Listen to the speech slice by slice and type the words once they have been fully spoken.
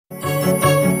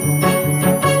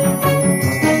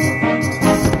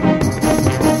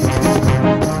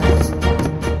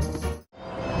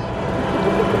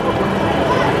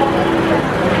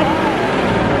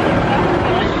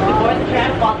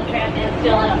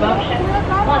motion.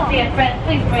 Once again, friends,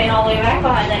 please remain all the way back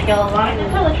behind that yellow line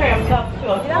until the tram comes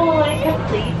to a full and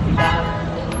complete stop.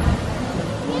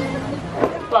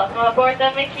 Welcome aboard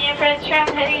the Mickey and Friends tram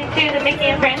heading to the Mickey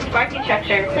and Friends parking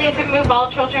structure. Please remove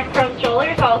all children from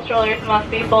strollers. All strollers must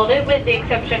be folded with the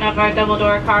exception of our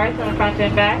double-door cars in the front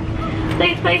and back.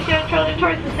 Please place your children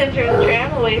towards the center of the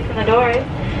tram, away from the doors.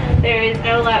 There is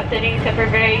no lap sitting except for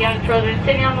very young children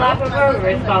sitting on the lap of a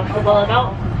responsible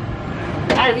adult.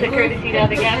 As a courtesy to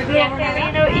the guests, there will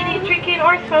be no eating, drinking,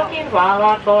 or smoking while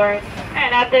on board.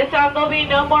 And at this time, there will be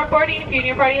no more boarding. If you and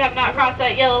your party have not crossed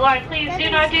that yellow line, please do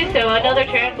not do so. Another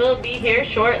tram will be here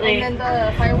shortly.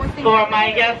 For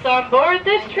my guests on board,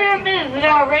 this tram is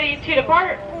now ready to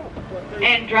depart.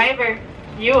 And driver,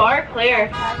 you are clear.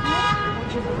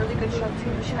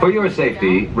 For your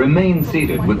safety, remain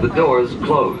seated with the doors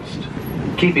closed,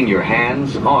 keeping your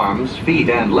hands, arms, feet,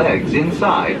 and legs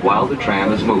inside while the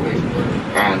tram is moving.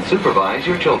 And supervise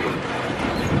your children.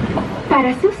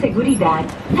 Para su seguridad,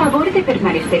 favor de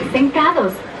permanecer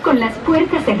sentados, con las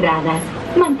puertas cerradas,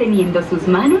 manteniendo sus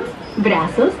manos,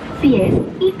 brazos, pies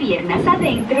y piernas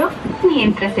adentro,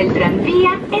 mientras el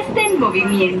tranvía esté en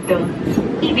movimiento.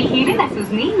 Y vigilen a sus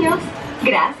niños.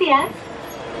 Gracias.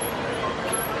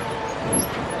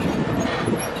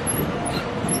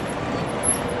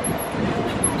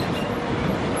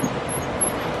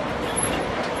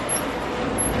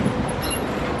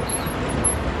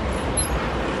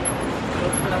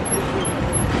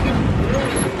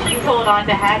 Hold on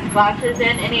to hats, glasses,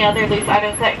 and any other loose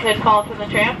items that could fall from the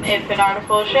tram. If an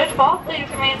article should fall, please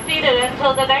remain seated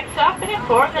until the next stop and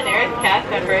inform the nearest cast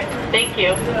member. Thank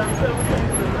you.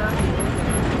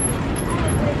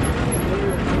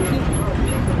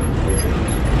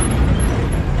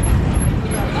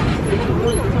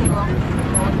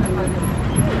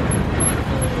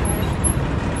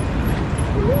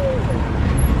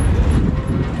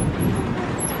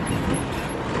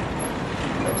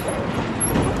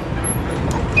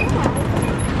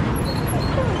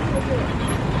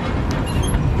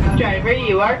 Driver,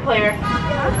 you are clear.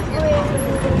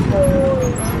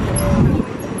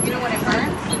 You know when it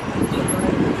burns?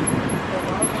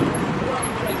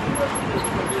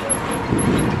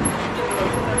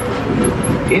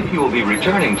 If you will be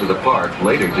returning to the park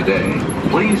later today,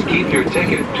 please keep your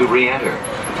ticket to re-enter.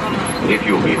 If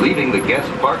you will be leaving the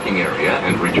guest parking area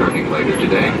and returning later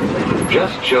today,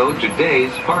 just show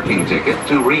today's parking ticket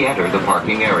to re-enter the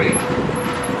parking area.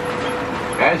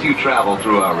 As you travel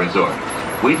through our resort,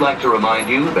 we'd like to remind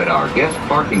you that our guest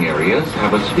parking areas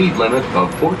have a speed limit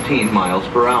of 14 miles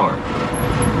per hour.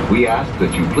 We ask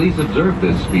that you please observe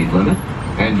this speed limit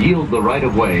and yield the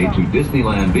right-of-way to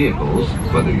Disneyland vehicles,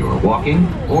 whether you're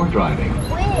walking or driving.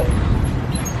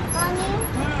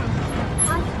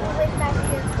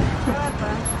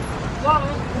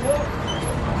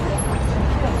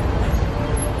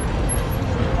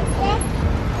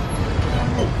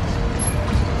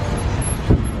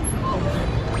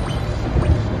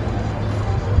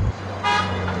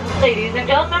 Ladies and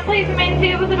gentlemen, please remain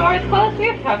seated with the doors closed. We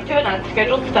have come to an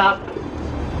unscheduled stop.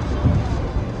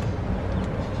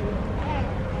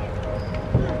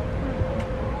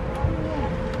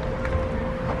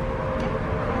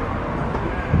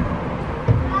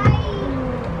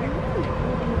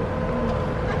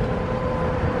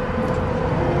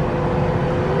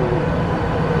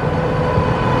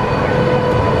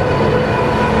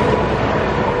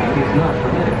 It is not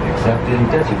permitted except in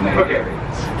designated areas.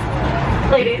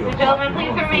 Ladies and gentlemen,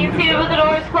 please remain seated with the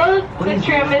doors closed. This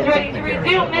tram is ready to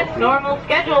resume its normal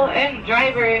schedule, and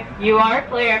driver, you are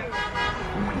clear.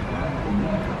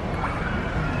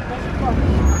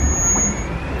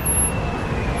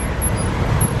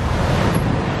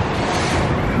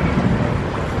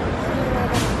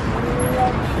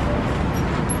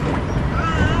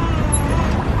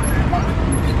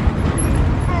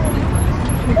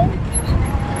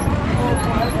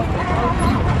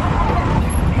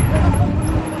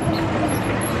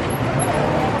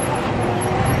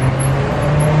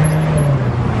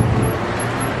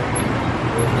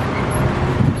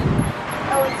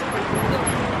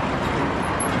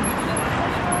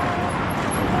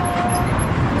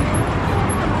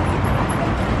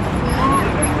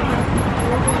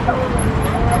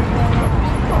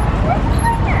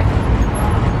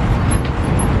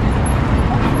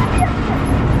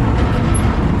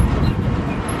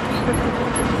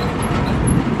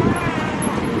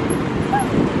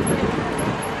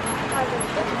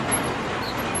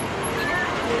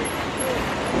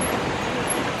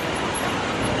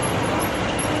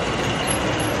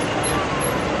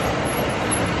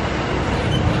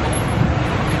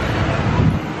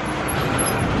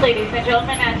 Ladies and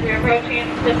gentlemen, as we're approaching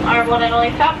This is our one and only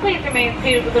stop. Please remain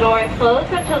seated with the doors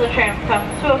closed until the tram comes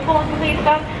to a full and complete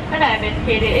stop. And I've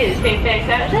indicated it is safe to exit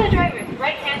out to the driver's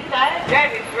right-hand side.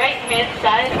 Driver's right-hand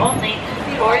side only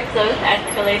towards those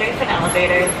escalators and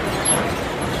elevators.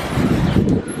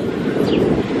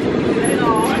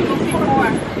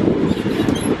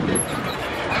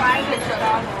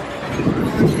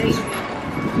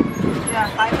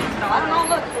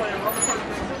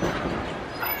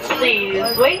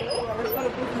 Please wait.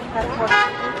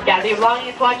 Gather your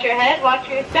belongings, watch your head, watch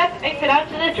your step, exit out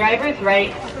to the driver's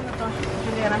right.